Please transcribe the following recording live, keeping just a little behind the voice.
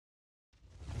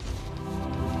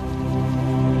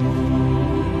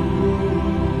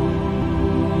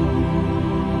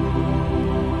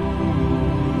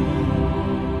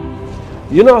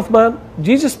You know, Uthman,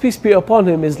 Jesus, peace be upon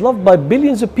him, is loved by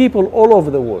billions of people all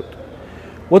over the world.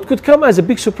 What could come as a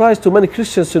big surprise to many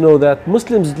Christians to know that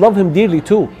Muslims love him dearly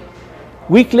too.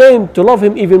 We claim to love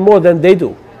him even more than they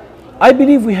do. I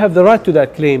believe we have the right to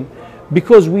that claim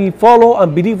because we follow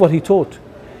and believe what he taught.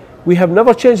 We have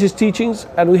never changed his teachings,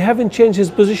 and we haven't changed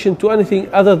his position to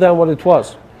anything other than what it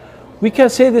was. We can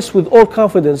say this with all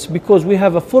confidence because we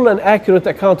have a full and accurate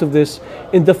account of this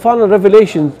in the final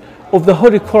revelation of the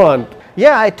Holy Quran.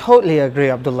 Yeah, I totally agree,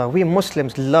 Abdullah. We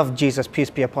Muslims love Jesus, peace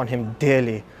be upon him,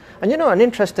 dearly. And you know, an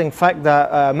interesting fact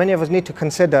that many of us need to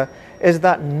consider is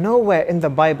that nowhere in the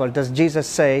Bible does Jesus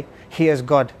say he is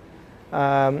God.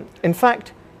 In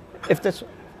fact,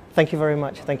 thank you very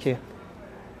much, thank you.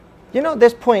 You know,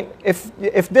 this point,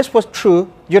 if this was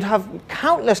true, you'd have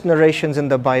countless narrations in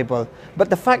the Bible. But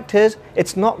the fact is,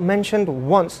 it's not mentioned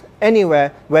once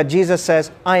anywhere where Jesus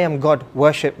says, I am God,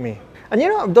 worship me. And you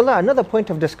know, Abdullah, another point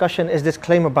of discussion is this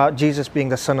claim about Jesus being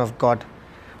the Son of God.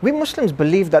 We Muslims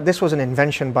believe that this was an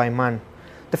invention by man.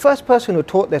 The first person who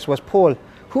taught this was Paul,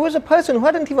 who was a person who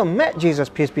hadn't even met Jesus,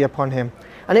 peace be upon him.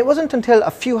 And it wasn't until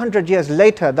a few hundred years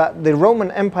later that the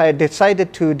Roman Empire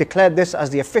decided to declare this as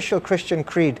the official Christian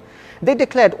creed. They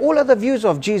declared all other views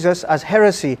of Jesus as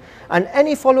heresy, and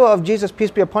any follower of Jesus,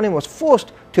 peace be upon him, was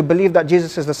forced to believe that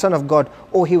Jesus is the Son of God,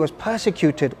 or he was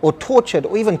persecuted, or tortured,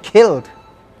 or even killed.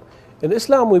 In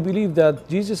Islam, we believe that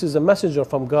Jesus is a messenger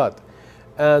from God,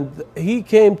 and he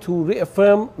came to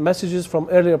reaffirm messages from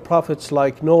earlier prophets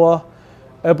like Noah,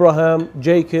 Abraham,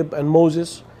 Jacob, and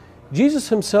Moses. Jesus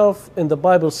himself in the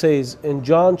Bible says in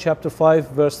John chapter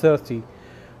 5 verse 30,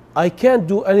 I can't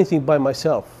do anything by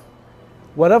myself.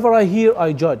 Whatever I hear,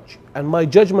 I judge, and my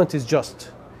judgment is just.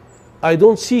 I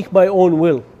don't seek my own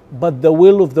will, but the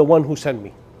will of the one who sent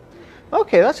me.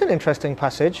 Okay, that's an interesting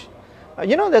passage.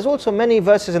 You know, there's also many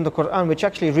verses in the Quran which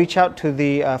actually reach out to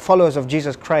the followers of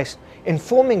Jesus Christ,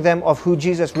 informing them of who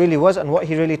Jesus really was and what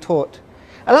he really taught.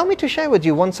 Allow me to share with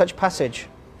you one such passage.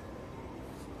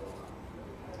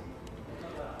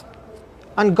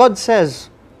 And God says,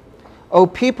 O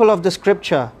people of the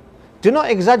scripture, do not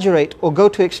exaggerate or go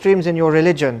to extremes in your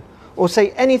religion, or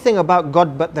say anything about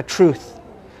God but the truth.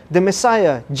 The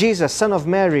Messiah, Jesus, son of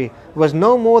Mary, was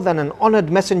no more than an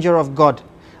honored messenger of God,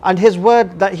 and his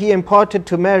word that he imparted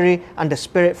to Mary and the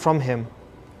Spirit from him.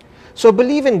 So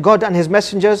believe in God and his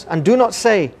messengers, and do not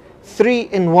say, 3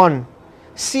 in 1.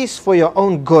 Cease for your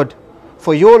own good,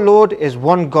 for your Lord is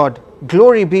one God.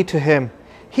 Glory be to him.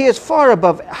 He is far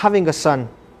above having a son.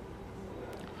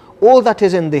 All that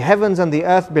is in the heavens and the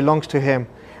earth belongs to him,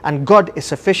 and God is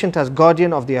sufficient as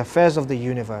guardian of the affairs of the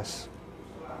universe.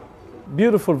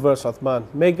 Beautiful verse, Uthman.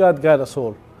 May God guide us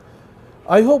all.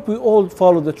 I hope we all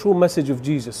follow the true message of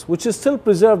Jesus, which is still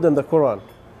preserved in the Quran.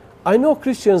 I know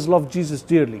Christians love Jesus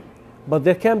dearly, but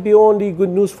there can be only good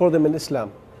news for them in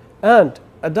Islam. And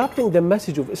adopting the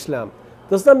message of Islam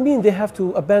does not mean they have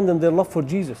to abandon their love for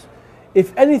Jesus.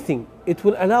 If anything, it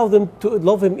will allow them to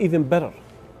love him even better.